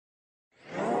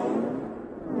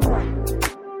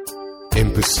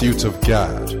In pursuit of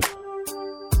God,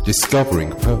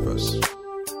 discovering purpose,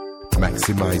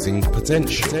 maximizing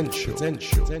potential.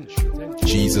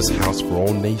 Jesus House for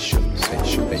All Nations.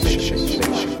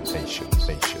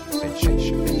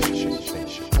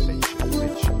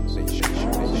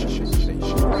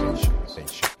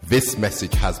 This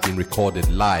message has been recorded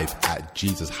live at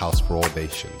Jesus House for All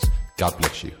Nations. God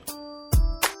bless you.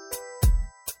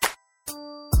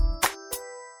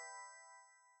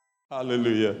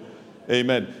 Hallelujah.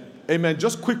 Amen. Amen.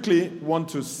 Just quickly want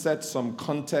to set some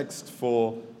context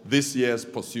for this year's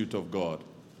pursuit of God.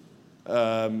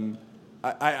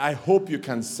 I hope you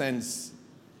can sense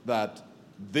that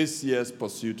this year's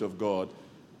pursuit of God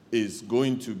is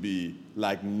going to be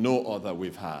like no other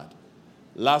we've had.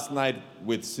 Last night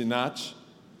with Sinach,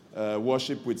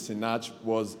 worship with Sinach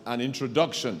was an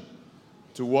introduction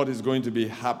to what is going to be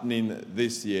happening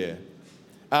this year.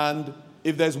 And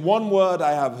if there's one word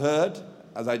I have heard,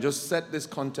 as I just set this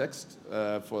context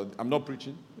I'm not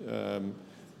preaching.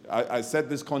 I set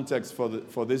this context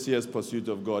for this year's pursuit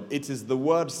of God. It is the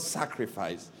word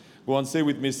sacrifice. Go on, say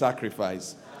with me,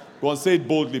 sacrifice. Go on, say it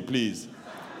boldly, please.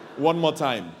 One more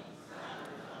time.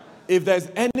 If there's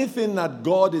anything that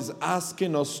God is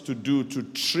asking us to do to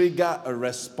trigger a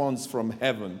response from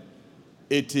heaven,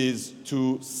 it is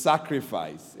to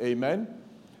sacrifice. Amen?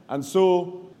 And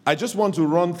so I just want to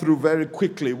run through very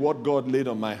quickly what God laid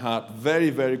on my heart, very,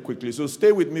 very quickly. So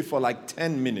stay with me for like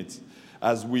 10 minutes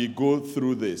as we go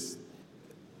through this.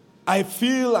 I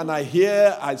feel and I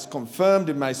hear, it's confirmed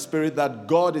in my spirit that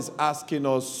God is asking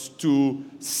us to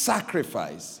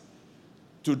sacrifice,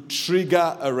 to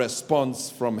trigger a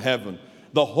response from heaven.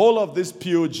 The whole of this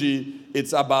POG,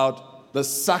 it's about the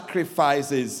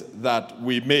sacrifices that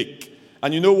we make.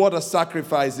 And you know what a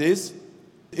sacrifice is?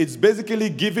 It's basically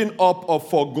giving up or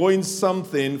foregoing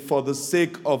something for the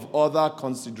sake of other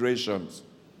considerations.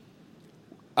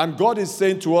 And God is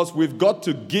saying to us, we've got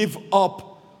to give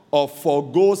up or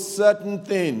forego certain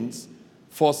things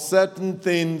for certain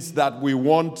things that we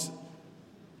want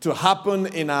to happen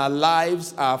in our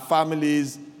lives, our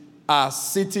families, our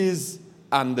cities,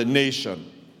 and the nation.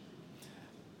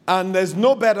 And there's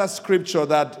no better scripture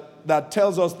that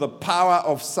tells us the power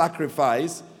of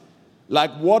sacrifice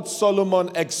like what Solomon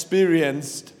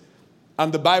experienced,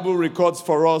 and the Bible records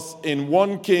for us in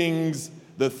 1 Kings,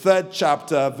 the 3rd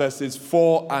chapter, verses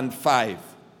 4 and 5.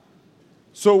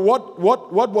 So what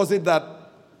was it that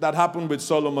happened with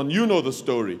Solomon? You know the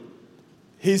story.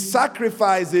 He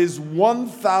sacrifices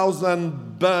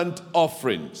 1,000 burnt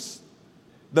offerings.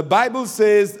 The Bible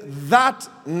says that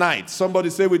night. Somebody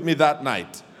say with me, that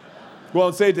night. Go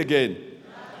on, say it again.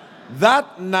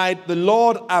 That night, the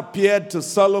Lord appeared to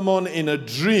Solomon in a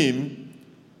dream,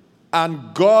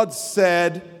 and God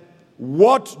said,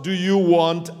 "What do you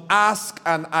want? Ask,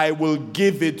 and I will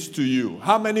give it to you."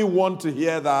 How many want to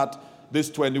hear that this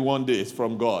 21 days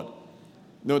from God?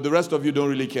 No, the rest of you don't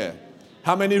really care.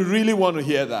 How many really want to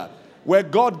hear that? Where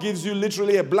God gives you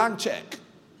literally a blank check.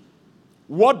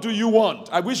 What do you want?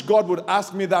 I wish God would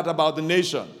ask me that about the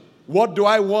nation. What do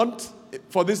I want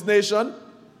for this nation?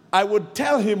 I would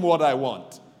tell him what I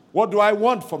want. What do I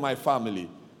want for my family?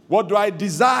 What do I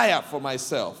desire for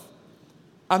myself?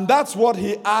 And that's what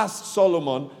he asked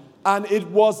Solomon, and it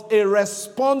was a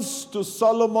response to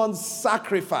Solomon's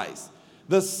sacrifice.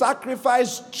 The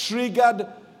sacrifice triggered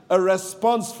a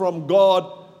response from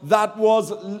God that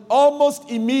was almost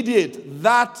immediate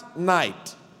that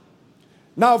night.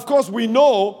 Now, of course, we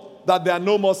know that there are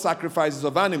no more sacrifices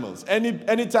of animals.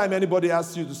 Anytime anybody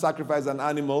asks you to sacrifice an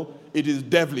animal, it is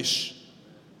devilish,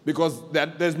 because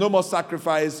there's no more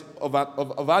sacrifice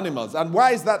of animals. And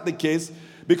why is that the case?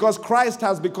 Because Christ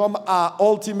has become our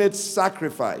ultimate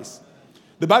sacrifice.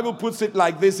 The Bible puts it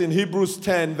like this in Hebrews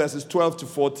 10, verses 12 to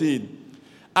 14.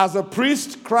 As a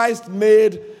priest, Christ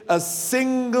made a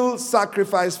single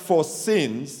sacrifice for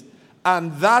sins,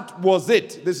 and that was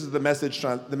it. This is the message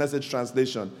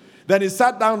translation. Then he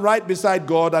sat down right beside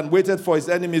God and waited for his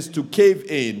enemies to cave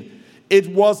in. It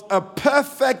was a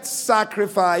perfect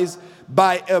sacrifice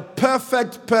by a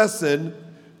perfect person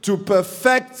to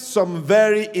perfect some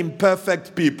very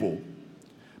imperfect people.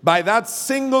 By that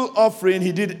single offering,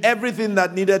 he did everything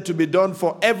that needed to be done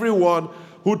for everyone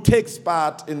who takes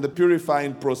part in the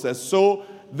purifying process. So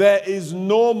there is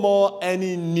no more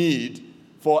any need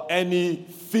for any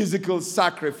physical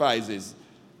sacrifices.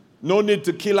 No need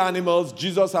to kill animals.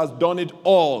 Jesus has done it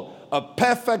all. A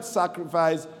perfect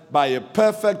sacrifice by a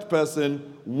perfect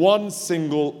person, one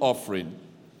single offering.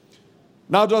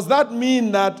 Now, does that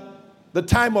mean that the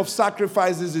time of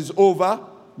sacrifices is over?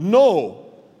 No.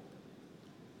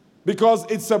 Because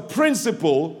it's a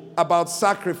principle about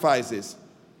sacrifices.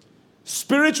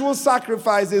 Spiritual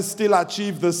sacrifices still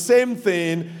achieve the same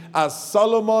thing as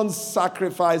Solomon's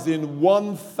sacrificing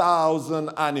 1,000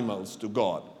 animals to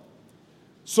God.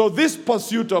 So this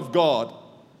pursuit of God,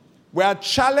 we are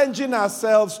challenging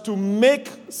ourselves to make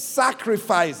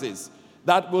sacrifices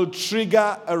that will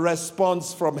trigger a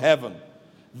response from heaven.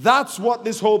 That's what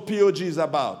this whole POG is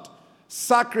about.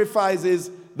 Sacrifices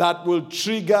that will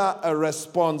trigger a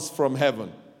response from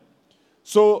heaven.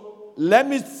 So let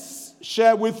me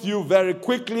share with you very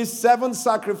quickly 7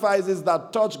 sacrifices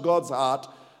that touch God's heart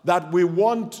that we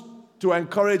want to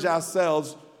encourage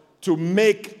ourselves to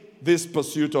make this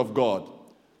pursuit of God.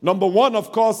 Number 1,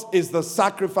 of course, is the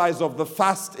sacrifice of the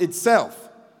fast itself.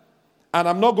 And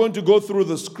I'm not going to go through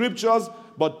the scriptures,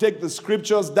 but take the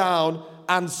scriptures down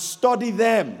and study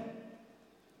them.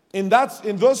 In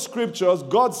those scriptures,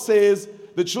 God says,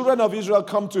 the children of Israel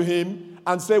come to him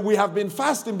and say, we have been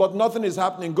fasting, but nothing is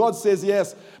happening. God says,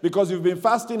 yes, because you've been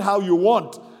fasting how you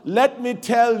want. Let me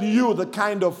tell you the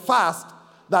kind of fast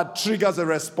that triggers a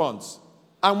response.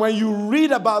 And when you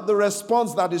read about the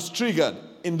response that is triggered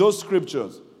in those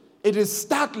scriptures, it is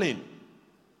startling.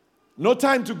 No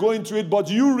time to go into it, but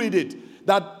you read it.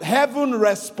 That heaven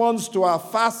responds to our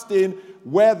fasting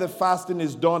where the fasting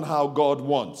is done how God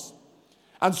wants.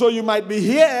 And so you might be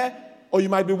here or you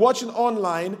might be watching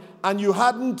online and you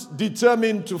hadn't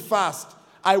determined to fast.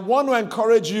 I want to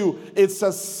encourage you, it's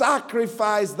a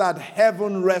sacrifice that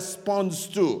heaven responds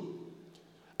to.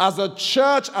 As a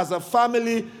church, as a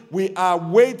family, we are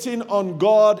waiting on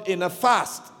God in a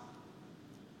fast.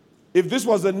 If this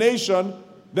was a nation,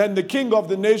 then the king of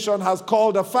the nation has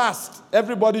called a fast.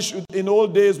 Everybody should, in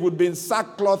old days, would be in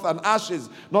sackcloth and ashes,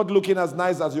 not looking as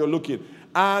nice as you're looking.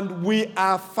 And we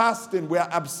are fasting. We are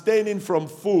abstaining from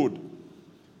food.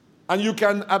 And you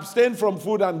can abstain from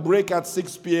food and break at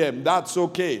 6 p.m. That's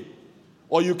okay.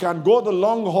 Or you can go the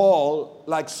long haul,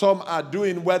 like some are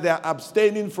doing, where they're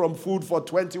abstaining from food for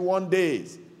 21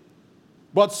 days.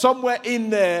 But somewhere in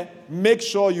there, make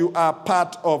sure you are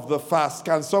part of the fast.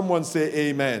 Can someone say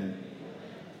amen?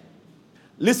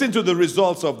 Listen to the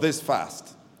results of this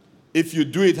fast. If you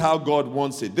do it how God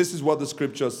wants it. This is what the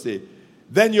scriptures say.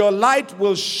 Then your light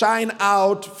will shine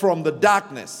out from the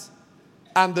darkness,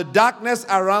 and the darkness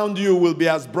around you will be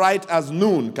as bright as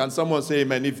noon. Can someone say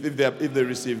amen if they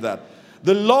receive that?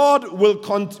 The Lord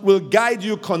will guide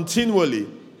you continually,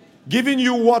 giving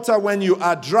you water when you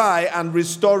are dry and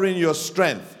restoring your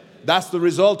strength. That's the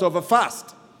result of a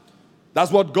fast.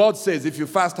 That's what God says. If you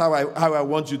fast how I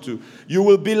want you to, you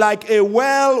will be like a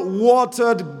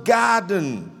well-watered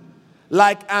garden,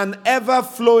 like an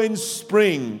ever-flowing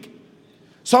spring.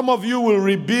 Some of you will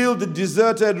rebuild the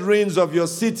deserted ruins of your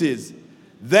cities.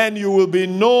 Then you will be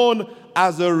known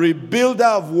as a rebuilder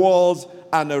of walls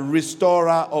and a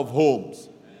restorer of homes.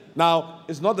 Now,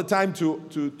 it's not the time to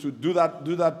do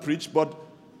that preach, but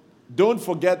don't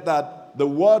forget that the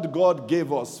word God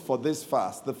gave us for this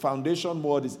fast, the foundation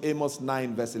word is Amos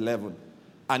 9 verse 11.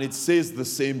 And it says the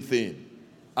same thing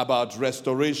about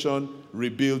restoration,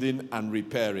 rebuilding, and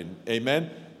repairing. Amen?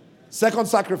 Second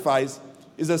sacrifice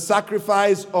is a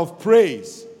sacrifice of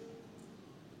praise.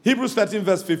 Hebrews 13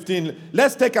 verse 15.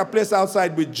 Let's take a place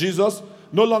outside with Jesus,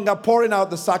 no longer pouring out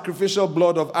the sacrificial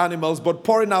blood of animals, but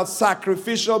pouring out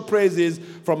sacrificial praises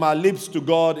from our lips to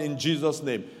God in Jesus'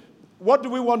 name. What do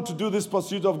we want to do, this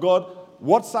pursuit of God?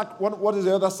 What is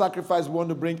the other sacrifice we want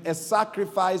to bring? A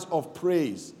sacrifice of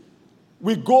praise.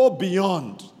 We go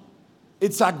beyond.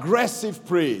 It's aggressive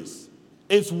praise.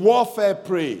 It's warfare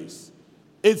praise.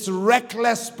 It's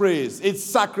reckless praise. It's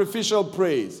sacrificial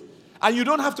praise. And you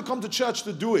don't have to come to church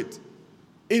to do it.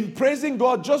 In praising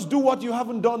God, just do what you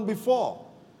haven't done before.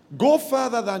 Go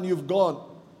further than you've gone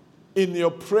in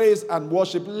your praise and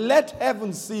worship. Let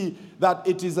heaven see that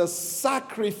it is a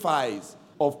sacrifice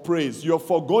of praise. You're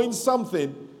foregoing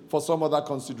something for some other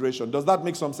consideration. Does that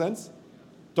make some sense?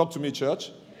 Talk to me,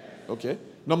 church. Okay.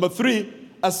 Number 3,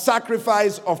 a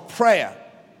sacrifice of prayer.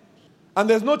 And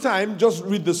there's no time, just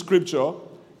read the scripture.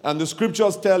 And the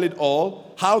scriptures tell it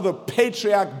all, how the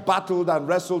patriarch battled and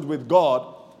wrestled with God.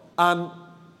 And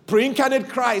pre-incarnate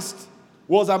Christ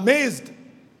was amazed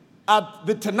at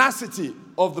the tenacity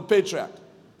of the patriarch.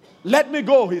 Let me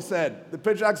go, he said. The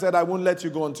patriarch said, I won't let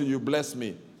you go until you bless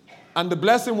me. And the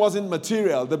blessing wasn't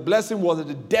material. The blessing was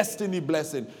a destiny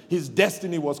blessing. His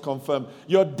destiny was confirmed.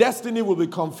 Your destiny will be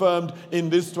confirmed in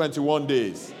these 21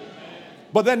 days.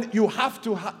 But then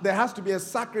there has to be a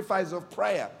sacrifice of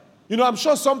prayer. You know, I'm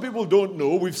sure some people don't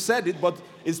know. We've said it, but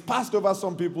it's passed over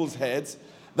some people's heads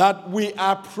that we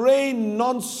are praying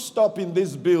non-stop in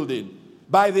this building.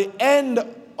 By the end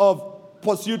of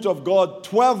Pursuit of God,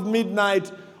 12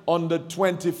 midnight on the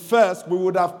 21st, we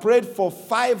would have prayed for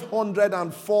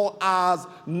 504 hours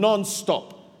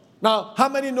non-stop. Now, how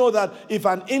many know that if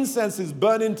an incense is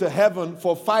burning to heaven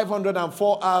for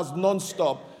 504 hours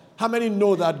non-stop, how many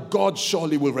know that God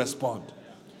surely will respond?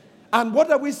 And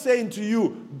what are we saying to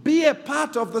you? Be a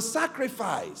part of the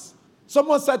sacrifice.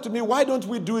 Someone said to me, why don't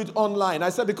we do it online? I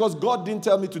said, because God didn't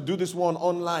tell me to do this one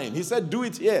online. He said, do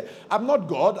it here. I'm not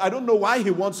God. I don't know why he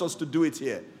wants us to do it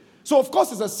here. So, of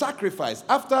course, it's a sacrifice.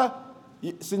 After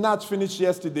Sinach finished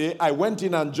yesterday, I went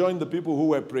in and joined the people who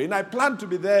were praying. I planned to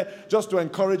be there just to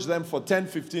encourage them for 10,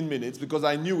 15 minutes because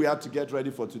I knew we had to get ready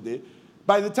for today.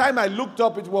 By the time I looked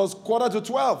up, it was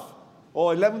 11:45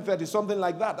 or 11:30, something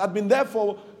like that. I'd been there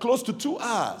for close to 2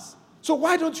 hours. So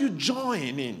why don't you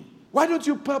join in? Why don't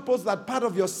you purpose that part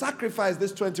of your sacrifice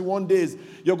this 21 days,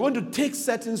 you're going to take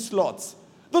certain slots?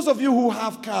 Those of you who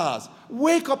have cars,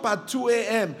 wake up at 2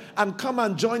 a.m. and come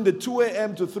and join the 2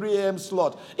 a.m. to 3 a.m.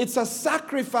 slot. It's a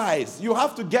sacrifice. You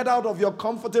have to get out of your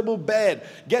comfortable bed,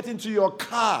 get into your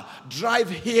car, drive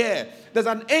here. There's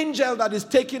an angel that is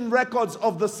taking records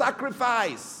of the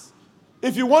sacrifice.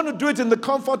 If you want to do it in the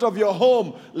comfort of your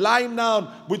home, lying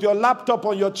down with your laptop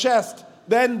on your chest,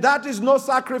 then that is no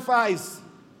sacrifice.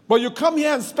 But you come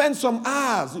here and spend some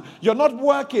hours. You're not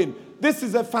working. This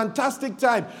is a fantastic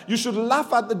time. You should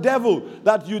laugh at the devil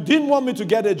that you didn't want me to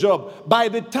get a job. By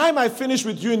the time I finish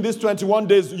with you in these 21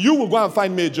 days, you will go and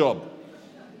find me a job.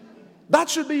 That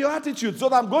should be your attitude. So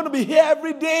that I'm going to be here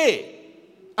every day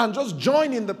and just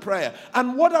join in the prayer.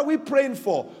 And what are we praying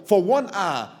for? For 1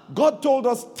 hour. God told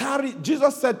us, tarry.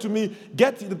 Jesus said to me,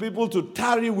 get the people to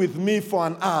tarry with me for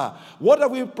an hour. What are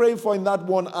we praying for in that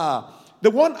 1 hour? The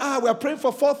 1 hour, we are praying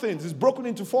for 4 things. It's broken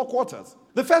into 4 quarters.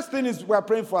 The first thing is we are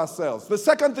praying for ourselves. The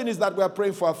second thing is that we are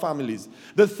praying for our families.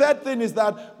 The third thing is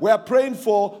that we are praying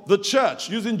for the church,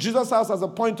 using Jesus' house as a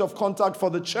point of contact for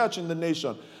the church in the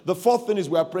nation. The fourth thing is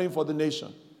we are praying for the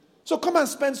nation. So come and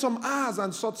spend some hours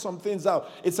and sort some things out.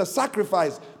 It's a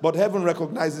sacrifice, but heaven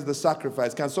recognizes the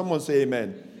sacrifice. Can someone say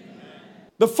amen?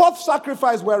 The fourth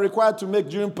sacrifice we're required to make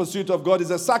during pursuit of God is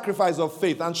a sacrifice of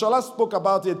faith. And Shola spoke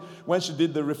about it when she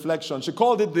did the reflection. She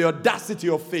called it the audacity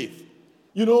of faith.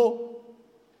 You know,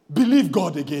 believe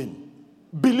God again.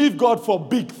 Believe God for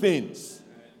big things.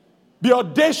 Be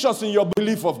audacious in your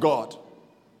belief of God.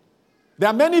 There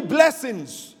are many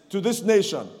blessings to this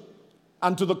nation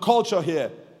and to the culture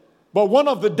here. But one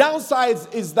of the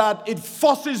downsides is that it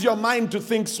forces your mind to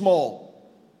think small.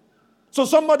 So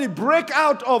somebody break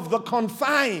out of the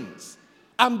confines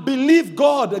and believe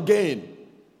God again.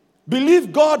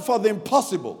 Believe God for the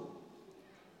impossible.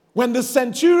 When the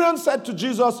centurion said to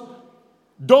Jesus,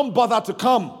 don't bother to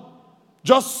come,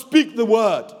 just speak the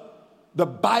word. The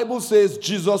Bible says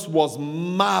Jesus was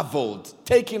marveled,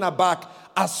 taken aback,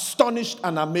 astonished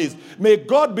and amazed. May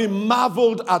God be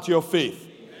marveled at your faith.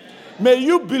 May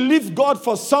you believe God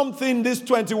for something these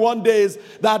 21 days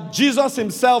that Jesus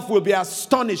himself will be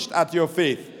astonished at your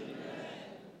faith.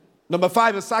 Number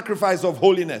 5, a sacrifice of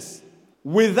holiness.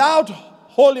 Without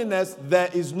holiness,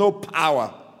 there is no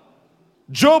power.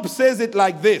 Job says it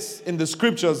like this in the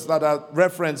scriptures that are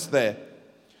referenced there.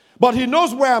 But he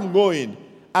knows where I'm going,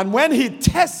 and when he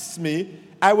tests me,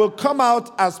 I will come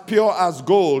out as pure as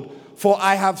gold, for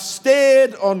I have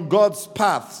stayed on God's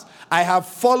paths. I have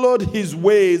followed his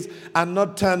ways and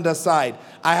not turned aside.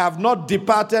 I have not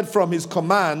departed from his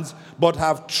commands, but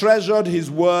have treasured his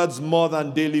words more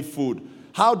than daily food.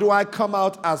 How do I come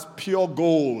out as pure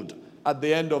gold at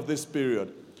the end of this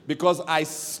period? Because I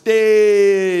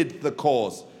stayed the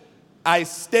course. I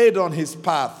stayed on his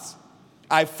paths.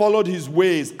 I followed his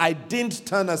ways. I didn't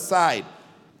turn aside.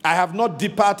 I have not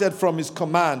departed from his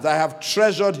commands. I have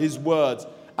treasured his words.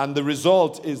 And the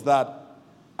result is that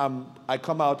I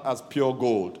come out as pure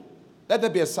gold. Let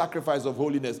there be a sacrifice of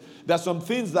holiness. There are some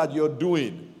things that you're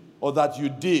doing or that you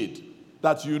did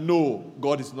that you know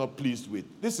God is not pleased with.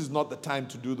 This is not the time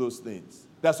to do those things.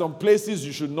 There are some places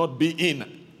you should not be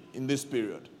in this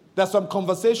period. There are some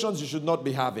conversations you should not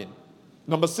be having.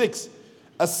 Number 6,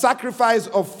 a sacrifice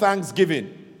of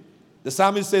thanksgiving. The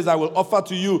psalmist says, I will offer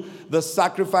to you the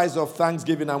sacrifice of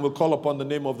thanksgiving and will call upon the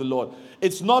name of the Lord.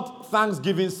 It's not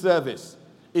thanksgiving service.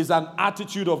 It's an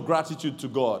attitude of gratitude to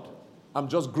God. I'm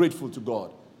just grateful to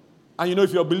God. And you know,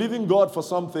 if you're believing God for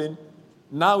something,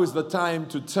 now is the time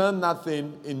to turn that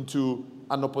thing into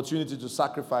an opportunity to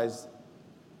sacrifice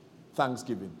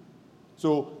thanksgiving.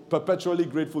 So perpetually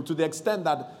grateful to the extent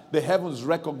that the heavens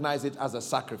recognize it as a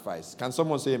sacrifice. Can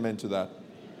someone say amen to that?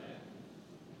 Amen.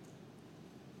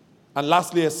 And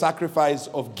lastly, a sacrifice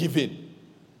of giving.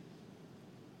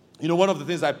 You know, one of the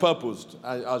things I purposed,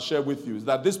 I'll share with you, is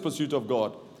that this pursuit of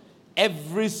God,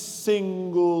 every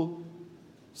single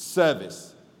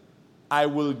service, I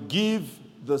will give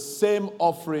the same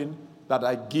offering that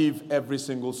I give every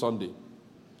single Sunday.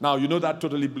 Now, you know that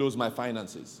totally blows my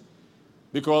finances.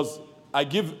 Because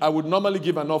I would normally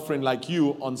give an offering like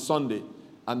you on Sunday,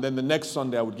 and then the next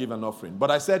Sunday I would give an offering.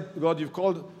 But I said, God, you've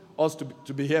called us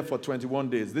to be here for 21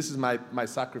 days. This is my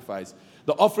sacrifice.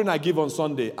 The offering I give on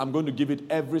Sunday, I'm going to give it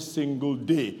every single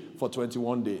day for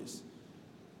 21 days.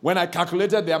 When I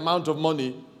calculated the amount of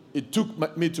money, it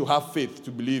took me to have faith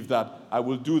to believe that I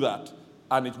will do that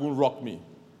and it won't rock me.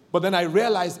 But then I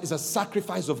realized it's a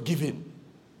sacrifice of giving.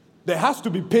 There has to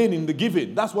be pain in the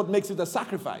giving. That's what makes it a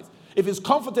sacrifice. If it's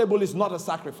comfortable, it's not a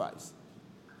sacrifice.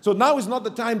 So now is not the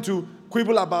time to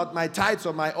quibble about my tithes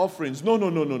or my offerings.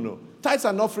 No. Tithes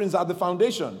and offerings are the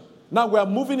foundation. Now we are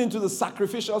moving into the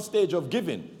sacrificial stage of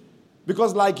giving.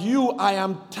 Because like you, I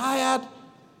am tired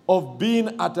of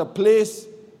being at a place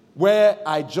where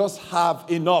I just have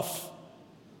enough.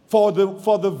 For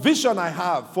the vision I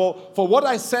have, for what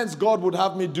I sense God would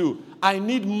have me do, I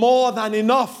need more than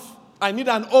enough. I need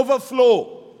an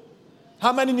overflow.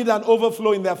 How many need an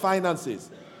overflow in their finances?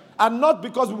 And not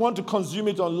because we want to consume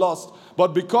it on lust,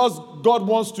 but because God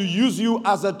wants to use you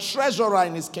as a treasurer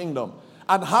in his kingdom.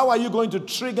 And how are you going to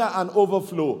trigger an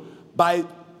overflow? By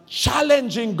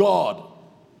challenging God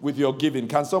with your giving.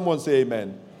 Can someone say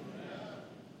amen?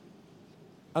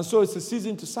 And so it's a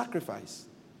season to sacrifice.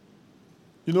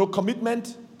 You know,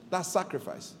 commitment, that's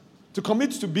sacrifice. To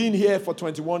commit to being here for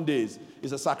 21 days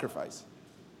is a sacrifice.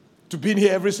 To being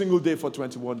here every single day for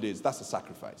 21 days, that's a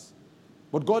sacrifice.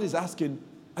 But God is asking,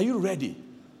 are you ready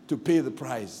to pay the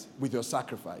price with your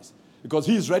sacrifice? Because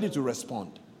he is ready to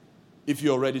respond if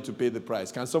you're ready to pay the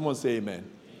price. Can someone say amen?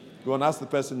 Go and ask the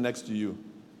person next to you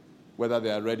whether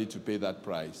they are ready to pay that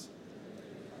price.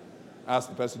 Ask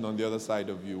the person on the other side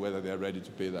of you whether they are ready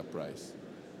to pay that price.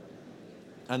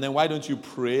 And then why don't you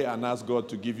pray and ask God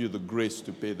to give you the grace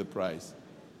to pay the price?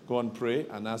 Go and pray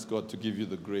and ask God to give you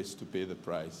the grace to pay the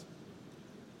price.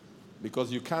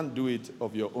 Because you can't do it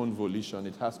of your own volition.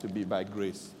 It has to be by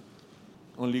grace.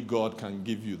 Only God can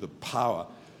give you the power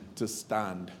to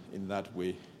stand in that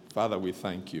way. Father, we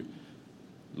thank you.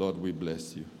 Lord, we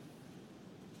bless you.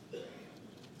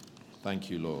 Thank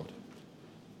you, Lord.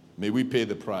 May we pay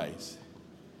the price.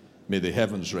 May the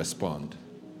heavens respond.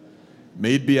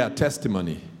 May it be a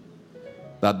testimony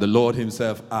that the Lord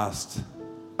himself asked,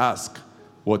 ask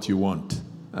what you want,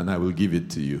 and I will give it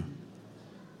to you.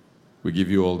 We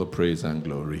give you all the praise and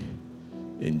glory.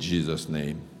 In Jesus'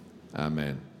 name,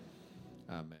 amen.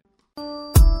 Amen.